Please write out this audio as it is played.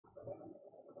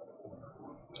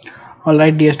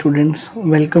Alright, dear students,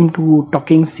 welcome to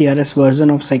Talking CRS version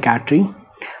of psychiatry.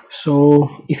 So,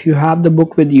 if you have the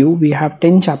book with you, we have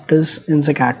 10 chapters in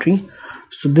psychiatry.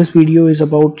 So, this video is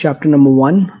about chapter number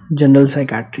 1, General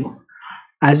Psychiatry.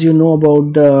 As you know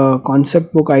about the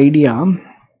concept book idea,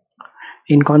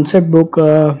 in concept book,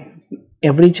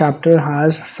 every chapter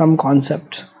has some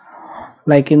concepts.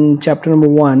 Like in chapter number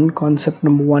 1, concept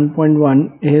number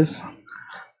 1.1 is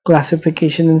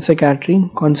classification in psychiatry.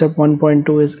 Concept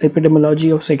 1.2 is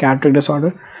epidemiology of psychiatric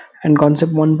disorder, and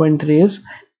concept 1.3 is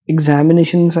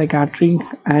examination in psychiatry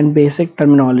and basic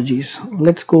terminologies.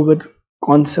 Let's go with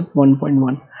concept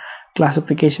 1.1,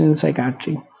 classification in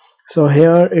psychiatry. So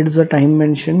here it is the time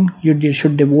mentioned you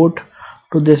should devote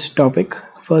to this topic.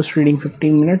 First reading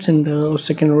 15 minutes and the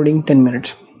second reading 10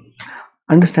 minutes.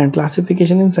 Understand,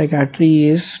 classification in psychiatry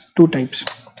is two types: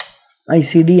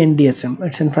 ICD and DSM.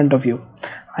 It's in front of you.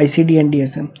 ICD and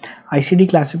DSM. ICD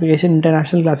classification,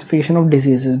 International Classification of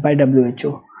Diseases by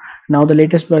WHO. Now the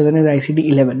latest version is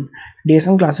ICD-11.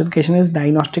 DSM classification is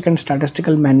Diagnostic and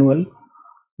Statistical Manual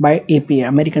by APA,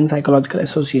 American Psychological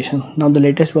Association. Now the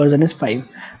latest version is 5.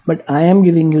 But I am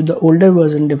giving you the older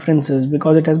version differences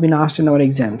because it has been asked in our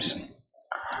exams.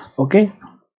 Okay.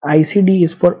 ICD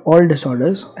is for all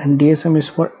disorders and DSM is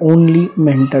for only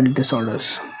mental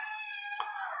disorders.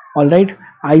 Alright,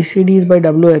 ICD is by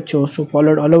WHO, so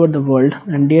followed all over the world,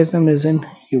 and DSM is in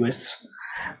US.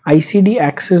 ICD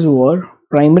axes were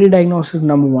primary diagnosis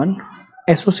number 1,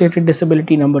 associated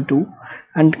disability number 2,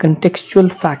 and contextual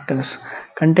factors.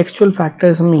 Contextual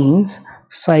factors means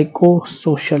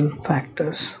psychosocial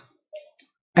factors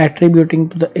attributing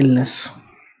to the illness.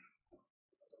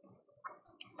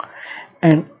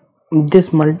 And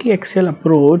this multi-axial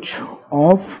approach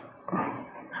of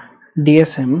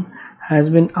DSM has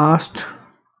been asked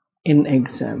in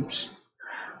exams,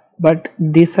 but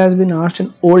this has been asked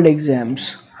in old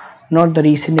exams, not the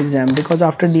recent exam, because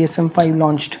after DSM-5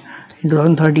 launched in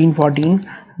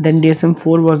 2013-14, then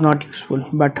DSM-4 was not useful.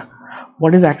 But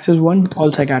what is Axis 1?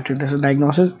 All psychiatric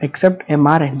diagnosis except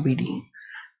MR and BD.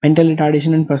 Mental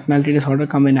retardation and personality disorder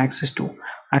come in Axis 2.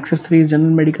 Axis 3 is general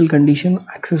medical condition.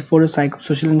 Axis 4 is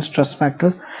psychosocial and stress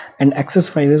factor, and Axis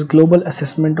 5 is global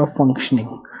assessment of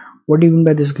functioning. What do you mean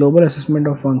by this global assessment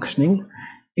of functioning?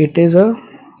 It is a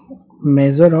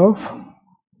measure of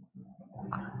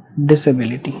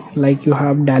disability. Like you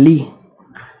have DALI,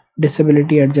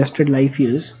 disability adjusted life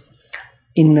years.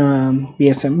 In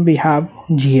PSM we have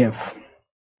GF.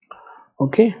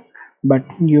 Okay, but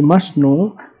you must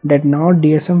know that now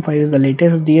DSM-5 is the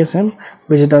latest DSM,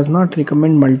 which does not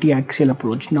recommend multi-axial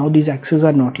approach. Now these axes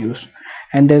are not used,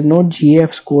 and there is no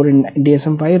GF score in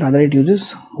DSM-5. Rather it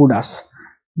uses HUDAS,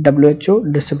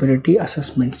 WHO Disability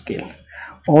Assessment Scale.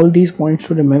 All these points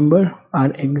to remember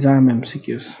are exam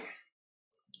MCQs.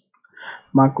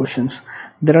 Mark questions.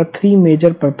 There are 3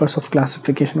 major purposes of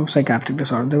classification of psychiatric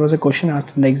disorder. There was a question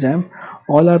asked in the exam.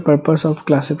 All are purpose of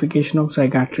classification of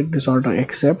psychiatric disorder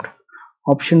except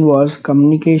option was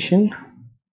communication,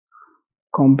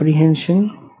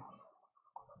 comprehension,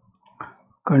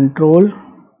 control,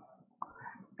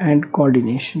 and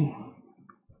coordination.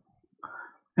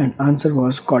 And answer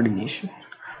was coordination.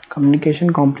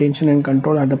 Communication, comprehension, and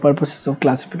control are the purposes of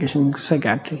classification in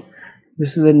psychiatry.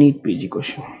 This is a neat PG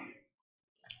question.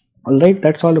 Alright,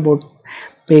 that's all about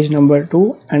page number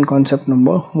 2 and concept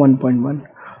number 1.1.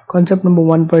 Concept number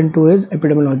 1.2 is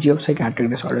epidemiology of psychiatric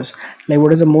disorders. Like,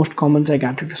 what is the most common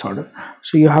psychiatric disorder?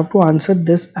 So you have to answer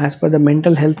this as per the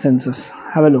mental health census.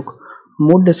 Have a look.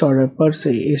 Mood disorder per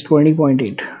se is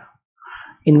 20.8,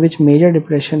 in which major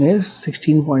depression is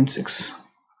 16.6.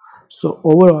 So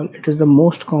overall it is the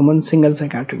most common single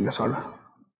psychiatric disorder.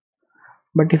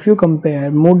 But if you compare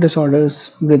mood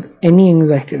disorders with any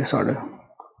anxiety disorder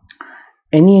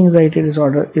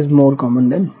is more common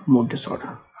than mood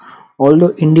disorder.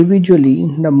 Although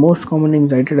individually the most common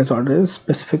anxiety disorder is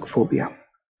specific phobia,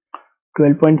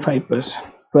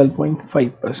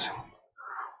 12.5%.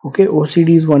 Okay, OCD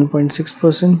is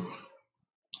 1.6%.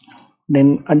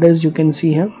 Then others you can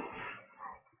see here.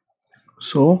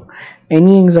 So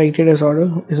any anxiety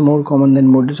disorder is more common than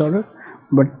mood disorder,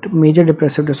 but major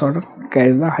depressive disorder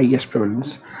carries the highest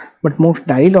prevalence. But most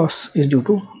daily loss is due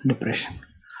to depression.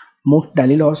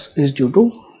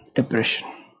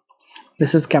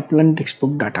 This is Kaplan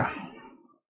textbook data,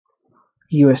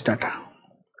 US data.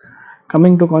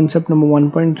 Coming to concept number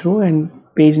 1.2 and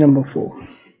page number 4.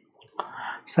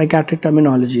 Psychiatric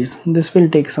terminologies. This will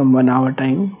take some 1 hour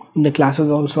time. In the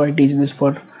classes also I teach this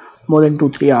for more than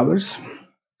 2-3 hours.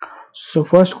 So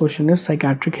first question is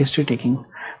psychiatric history taking.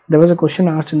 There was a question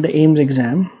asked in the AIMS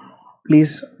exam.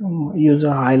 Please use a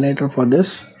highlighter for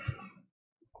this.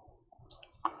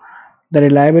 The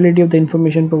reliability of the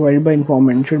information provided by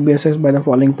informant should be assessed by the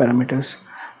following parameters.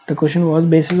 The question was,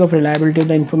 basis of reliability of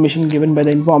the information given by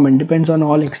the informant depends on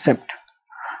all except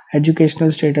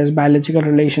educational status, biological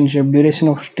relationship, duration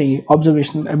of stay,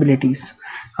 observational abilities.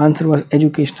 Answer was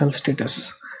educational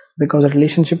status, because the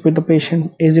relationship with the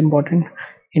patient is important,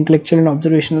 intellectual and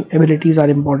observational abilities are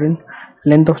important,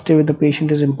 length of stay with the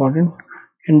patient is important,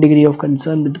 and degree of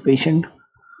concern with the patient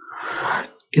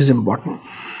is important.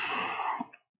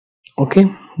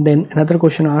 Okay, then another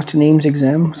question asked in AIMS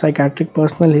exam, psychiatric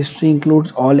personal history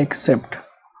includes all except,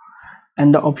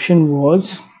 and the option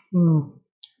was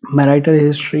marital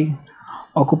history,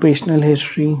 occupational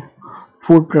history,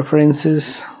 food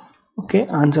preferences. Okay,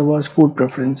 answer was food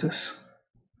preferences.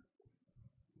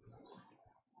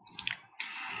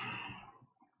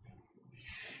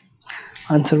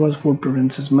 Answer was food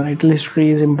preferences. Marital history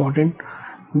is important,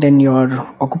 then your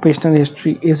occupational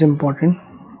history is important,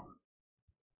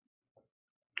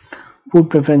 food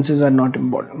preferences are not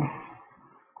important.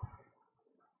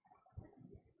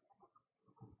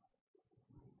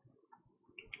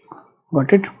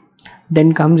 Got it?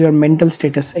 Then comes your mental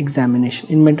status examination.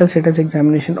 In mental status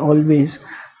examination, always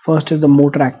first is the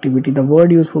motor activity. The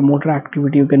word used for motor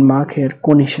activity, you can mark here,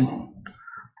 conation.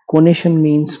 Conation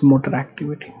means motor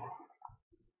activity.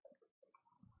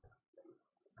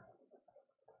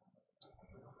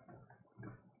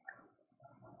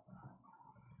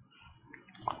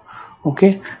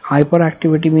 Okay,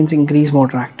 hyperactivity means increased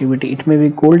motor activity. It may be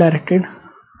goal directed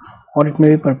or it may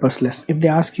be purposeless. If they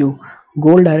ask you,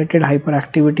 goal directed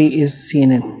hyperactivity is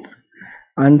seen in,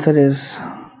 answer is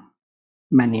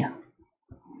mania,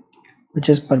 which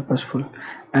is purposeful.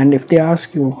 And if they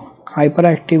ask you,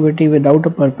 hyperactivity without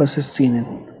a purpose is seen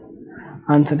in,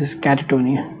 answer is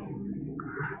catatonia.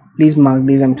 Please mark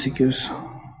these MCQs.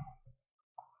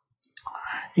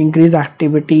 Increased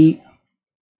activity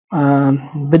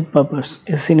with purpose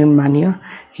is seen in mania.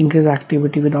 Increased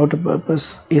activity without a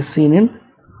purpose is seen in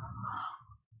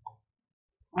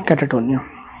catatonia.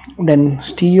 Then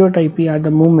stereotypy are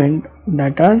the movement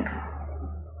that are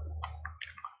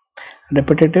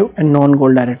repetitive and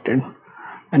non-goal directed,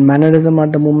 and mannerism are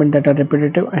the movement that are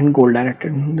repetitive and goal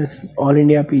directed. This is all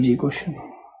India PG question,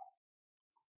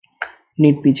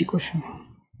 NEET PG question.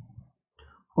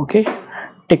 Okay,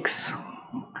 tics.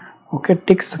 Okay,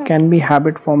 tics can be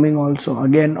habit forming also,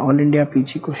 again all India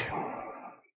PG question.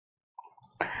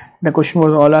 The question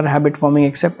was all are habit forming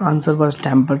except, answer was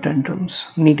temper tantrums,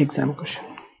 NEET exam question.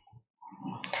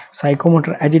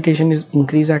 Psychomotor agitation is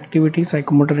increased activity,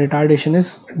 psychomotor retardation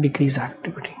is decreased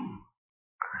activity.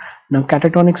 Now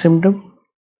catatonic symptom,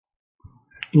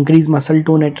 increased muscle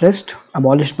tone at rest,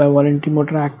 abolished by voluntary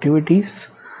motor activities,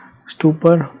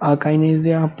 stupor,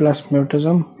 akinesia plus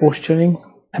mutism, posturing,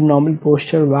 abnormal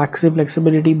posture, waxy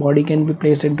flexibility, body can be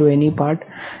placed into any part,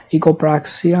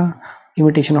 echopraxia,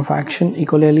 imitation of action,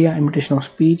 echolalia, imitation of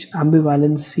speech,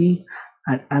 ambivalency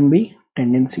and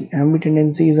ambitendency.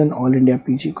 Ambitendency is an all India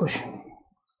PG question.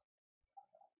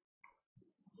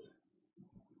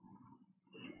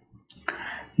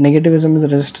 Negativism is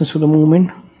resistance to the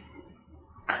movement.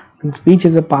 And speech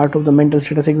is a part of the mental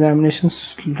status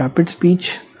examinations. Rapid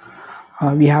speech,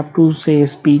 we have to say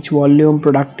speech volume,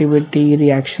 productivity,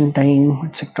 reaction time,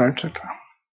 etc. etc.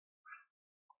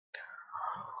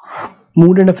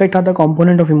 Mood and affect are the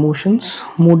component of emotions.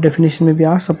 Mood definition may be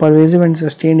asked, a pervasive and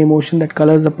sustained emotion that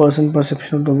colors the person's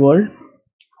perception of the world.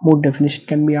 Mood definition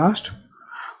can be asked.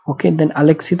 Okay, then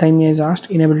alexithymia is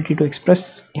asked, inability to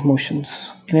express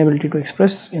emotions. Inability to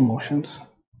express emotions.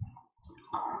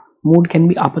 Mood can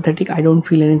be apathetic, I don't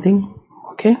feel anything.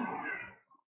 Okay.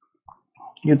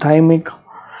 Euthymic,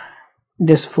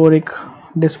 dysphoric.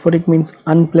 Dysphoric means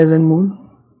unpleasant mood.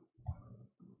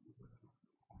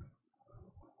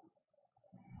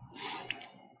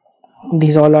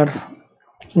 These all are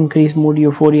increased mood,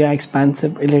 euphoria,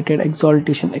 expansive, elated,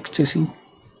 exaltation, ecstasy.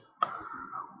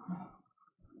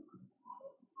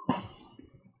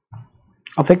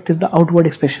 Affect is the outward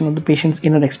expression of the patient's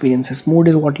inner experiences. Mood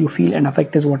is what you feel and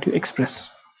affect is what you express.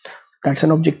 That's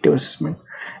an objective assessment.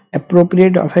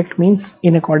 Appropriate affect means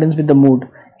in accordance with the mood.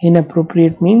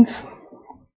 Inappropriate means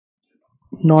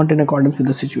not in accordance with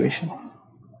the situation.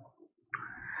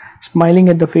 Smiling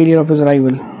at the failure of his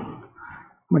rival,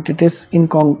 but it is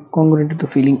incongruent to the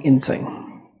feeling inside.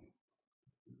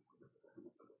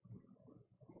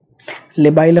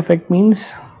 Labile affect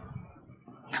means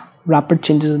rapid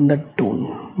changes in the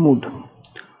tone, mood.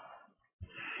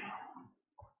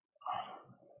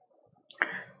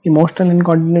 Emotional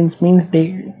incontinence means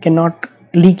they cannot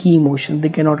leaky emotions, they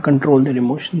cannot control their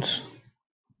emotions.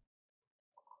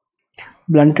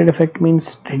 Blunted affect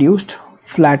means reduced.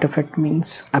 flat effect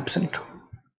means absent.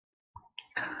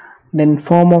 Then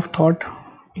form of thought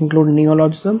include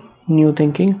neologism, new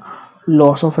thinking,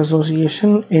 loss of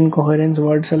association, incoherence,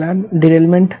 word salad,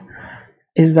 derailment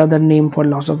is the other name for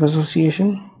loss of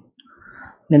association.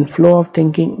 Then flow of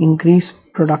thinking, increase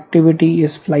productivity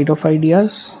is flight of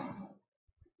ideas.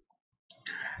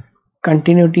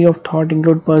 Continuity of thought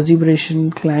include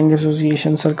perseveration, clang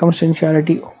association,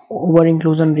 circumstantiality, over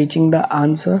inclusion, reaching the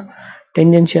answer,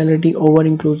 tangentiality, over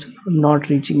inclusion, not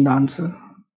reaching the answer.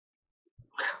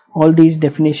 All these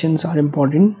definitions are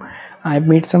important. I've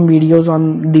made some videos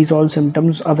on these all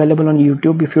symptoms available on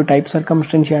YouTube. If you type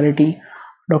circumstantiality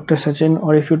Dr. Sachin,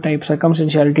 or if you type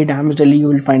circumstantiality Dams Delhi, you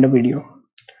will find a video.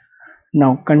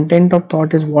 Now content of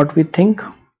thought is what we think,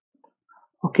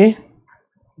 okay,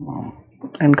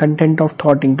 and content of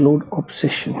thought include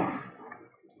obsession.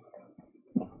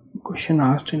 Question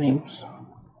asked in aims.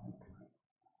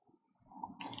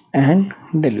 And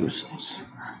delusions.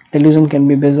 Delusion can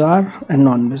be bizarre and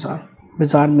non-bizarre.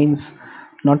 Bizarre means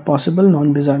not possible,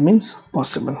 non-bizarre means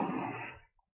possible.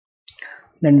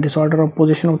 Then disorder of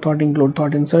position of thought include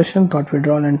thought insertion, thought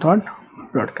withdrawal, and thought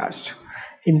broadcast.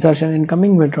 Insertion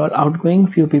incoming, withdrawal outgoing,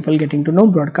 few people getting to know,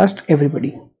 broadcast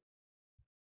everybody.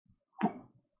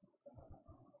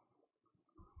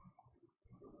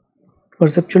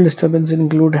 Perceptual disturbances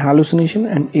include hallucination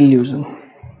and illusion.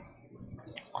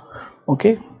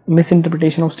 Okay,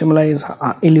 misinterpretation of stimuli is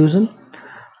illusion.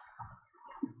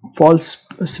 False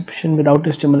perception without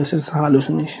a stimulus is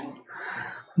hallucination.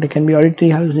 There can be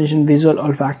auditory hallucination, visual,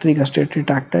 olfactory, gustatory,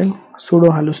 tactile.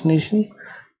 Pseudo hallucination,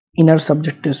 inner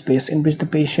subjective space in which the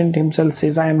patient himself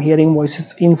says, I am hearing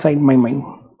voices inside my mind.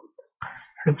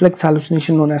 Reflex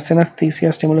hallucination, known as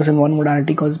synesthesia, stimulus in one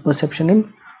modality causes perception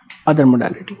in other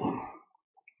modality.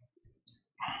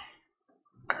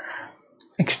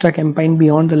 Extra campaign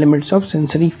beyond the limits of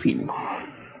sensory field.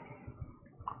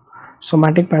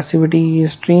 Somatic passivity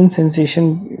is strange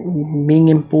sensation being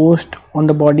imposed on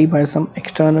the body by some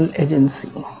external agency.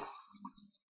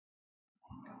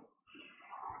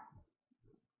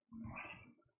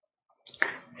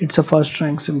 It's a first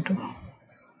rank symptom.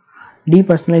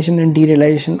 Depersonalization and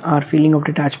derealization are feeling of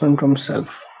detachment from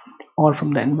self or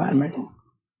from the environment.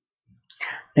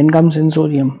 Then comes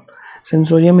sensorium.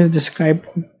 Sensorium is described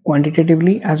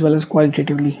quantitatively as well as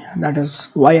qualitatively, that is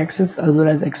y-axis as well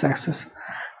as x-axis.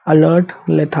 Alert,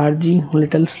 lethargy,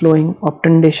 little slowing,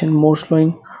 obtundation, more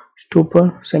slowing,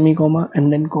 stupor, semi-coma,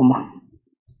 and then coma.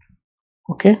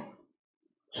 Okay,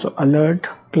 so alert,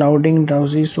 clouding,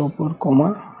 drowsy, sopor,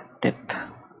 coma, death.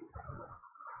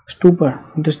 Stupor,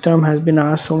 this term has been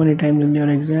asked so many times in your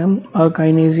exam.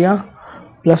 Akinesia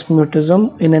plus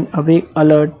mutism in an awake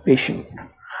alert patient.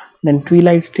 Then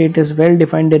twilight state is well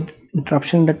defined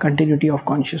interruption in the continuity of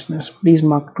consciousness. Please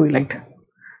mark twilight.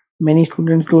 Many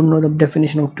students don't know the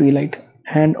definition of twilight.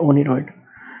 And oniroid.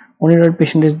 Oniroid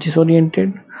patient is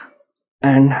disoriented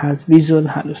and has visual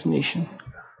hallucination.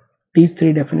 These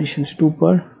three definitions,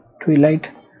 stupor,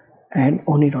 twilight, and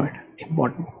oniroid,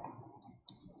 important.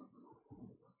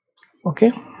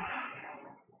 Okay.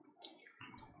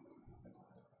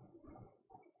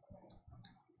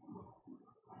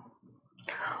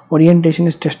 Orientation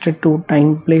is tested to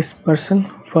time, place, person.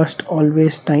 First,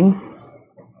 always time.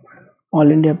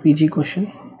 All India PG question.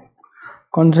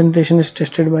 Concentration is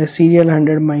tested by serial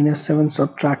 100-7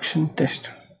 subtraction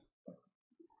test.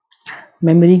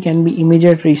 Memory can be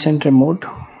immediate, recent, remote.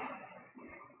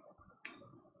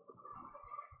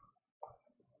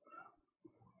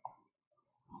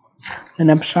 Then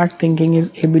abstract thinking is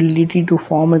ability to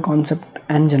form a concept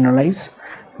and generalize.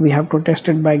 We have to test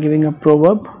it by giving a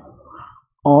proverb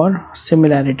or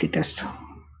similarity test.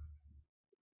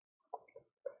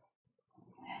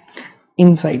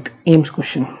 Insight, aims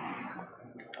question.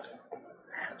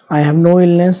 I have no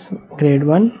illness, grade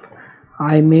 1.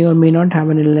 I may or may not have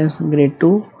an illness, grade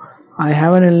 2. I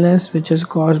have an illness which is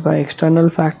caused by external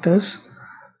factors.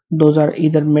 Those are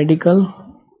either medical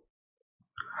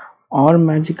or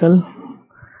magical.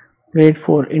 Grade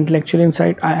 4, intellectual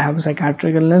insight. I have a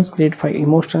psychiatric illness. Grade 5,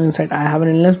 emotional insight. I have an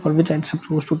illness for which I am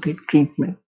supposed to take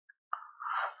treatment.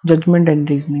 Judgment and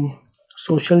reasoning.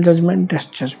 Social judgment,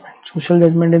 test judgment. Social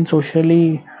judgment in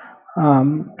social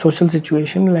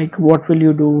situation, like what will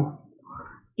you do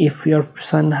if your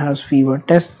son has fever.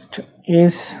 Test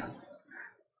is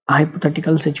a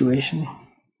hypothetical situation.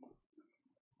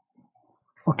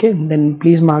 Okay, then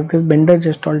please mark this.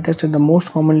 Bender-Gestalt test is the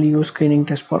most commonly used screening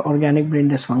test for organic brain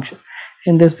dysfunction.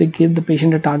 In this, we give the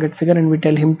patient a target figure and we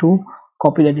tell him to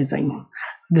copy the design.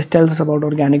 This tells us about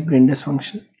organic brain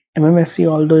dysfunction. MMSC,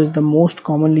 although is the most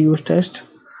commonly used test,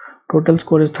 total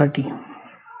score is 30.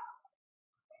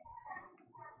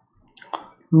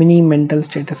 mini mental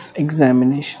status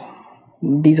examination.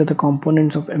 These are the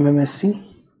components of MMSC.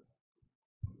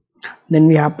 Then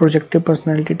we have projective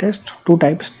personality test, two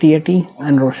types, TAT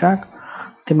and Rorschach.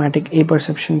 Thematic A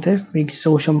perception test, we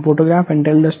show some photograph and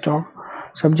tell the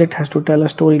subject has to tell a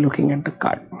story looking at the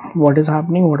card. What is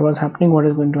happening, what was happening, what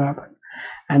is going to happen.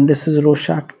 And this is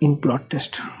Rorschach in plot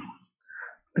test.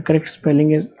 The correct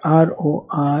spelling is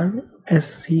RORSCHACH.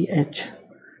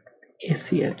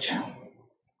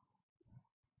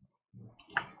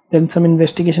 Then some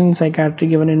investigation in psychiatry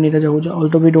given in Neeraj Ahuja,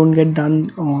 although we don't get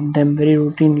done on them very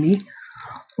routinely.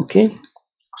 Okay,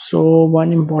 so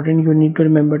one important you need to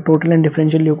remember, total and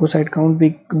differential leukocyte count,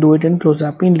 we do it in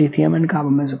clozapine, lithium and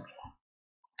carbamazepine.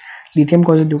 Lithium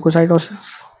causes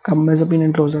leukocytosis, carbamazepine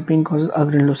and clozapine causes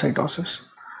agranulocytosis.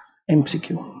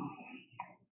 MCQ.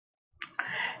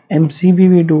 MCB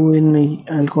we do in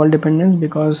alcohol dependence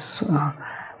because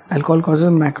alcohol causes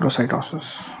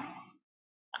macrocytosis.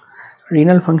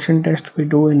 Renal function test we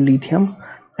do in lithium,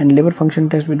 and liver function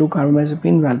test we do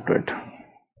carbamazepine, valproate.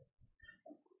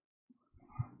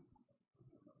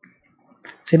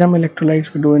 Serum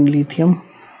electrolytes we do in lithium.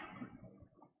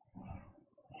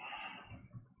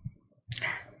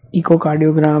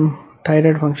 Echocardiogram,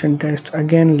 thyroid function test,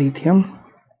 again lithium.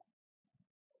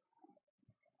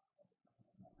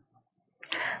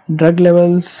 Drug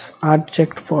levels are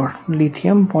checked for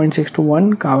lithium 0.6 to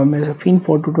 1, carbamazepine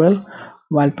 4 to 12,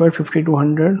 valproate 50 to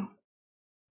 100,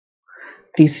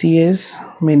 TCAs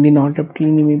mainly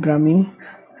norepinephrine, imipramine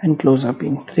and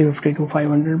clozapine 350 to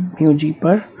 500 μg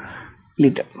per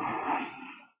liter.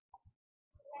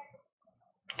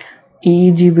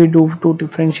 EEG we do to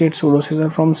differentiate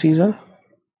pseudoseizure from seizure.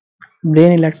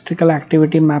 Brain electrical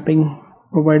activity mapping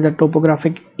provides the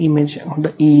topographic image of the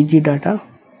EEG data.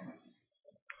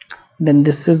 Then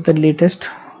this is the latest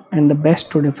and the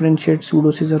best to differentiate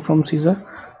pseudoseizure from seizure,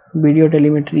 video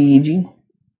telemetry EEG.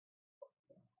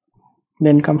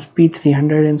 Then comes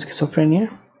P300 in schizophrenia.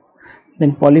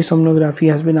 Then polysomnography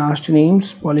has been asked in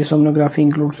AIIMS. Polysomnography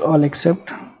includes all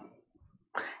except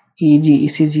EEG,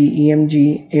 ECG,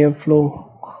 EMG,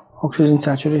 airflow, oxygen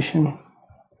saturation.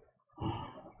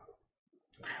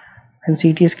 And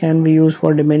CT scan we use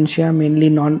for dementia, mainly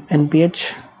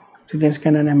non-NPH, CT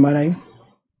scan and MRI.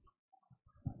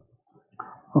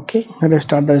 Okay, let us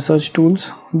start the research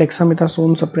tools.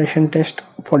 Dexamethasone suppression test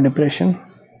for depression.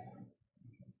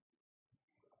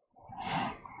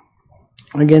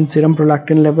 Again, serum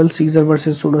prolactin level, seizure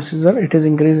versus pseudoseizure. It is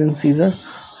increased in seizure,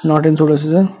 not in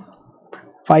pseudoseizure.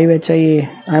 5-HIA.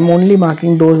 I am only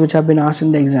marking those which have been asked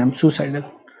in the exam. Suicidal.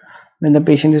 When the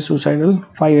patient is suicidal,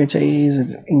 5-HIA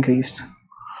is increased.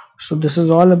 So this is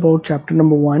all about chapter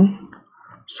number 1.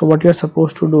 So what you are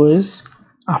supposed to do is,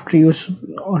 after you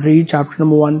read chapter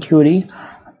number 1 theory,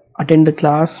 attend the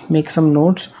class, make some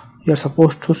notes. You are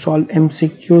supposed to solve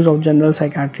MCQs of general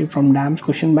psychiatry from DAMS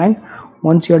question bank.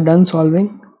 Once you are done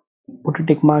solving, put a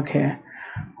tick mark here.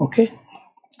 Okay,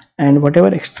 and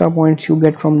whatever extra points you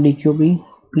get from DQB,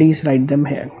 please write them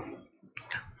here.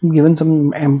 Given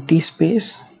some empty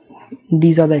space,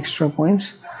 these are the extra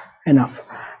points, enough.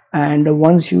 And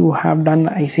once you have done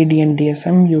ICD and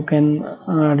DSM, you can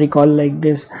recall like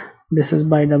this. This is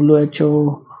by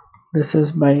WHO, this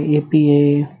is by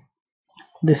APA,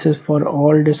 this is for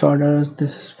all disorders,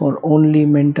 this is for only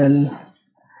mental,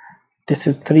 this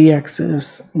is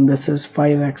 3-axis, this is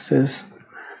 5-axis.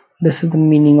 This is the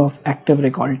meaning of active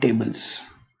recall tables.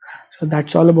 So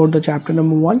that's all about the chapter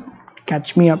number 1.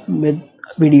 Catch me up with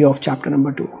video of chapter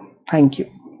number 2. Thank you.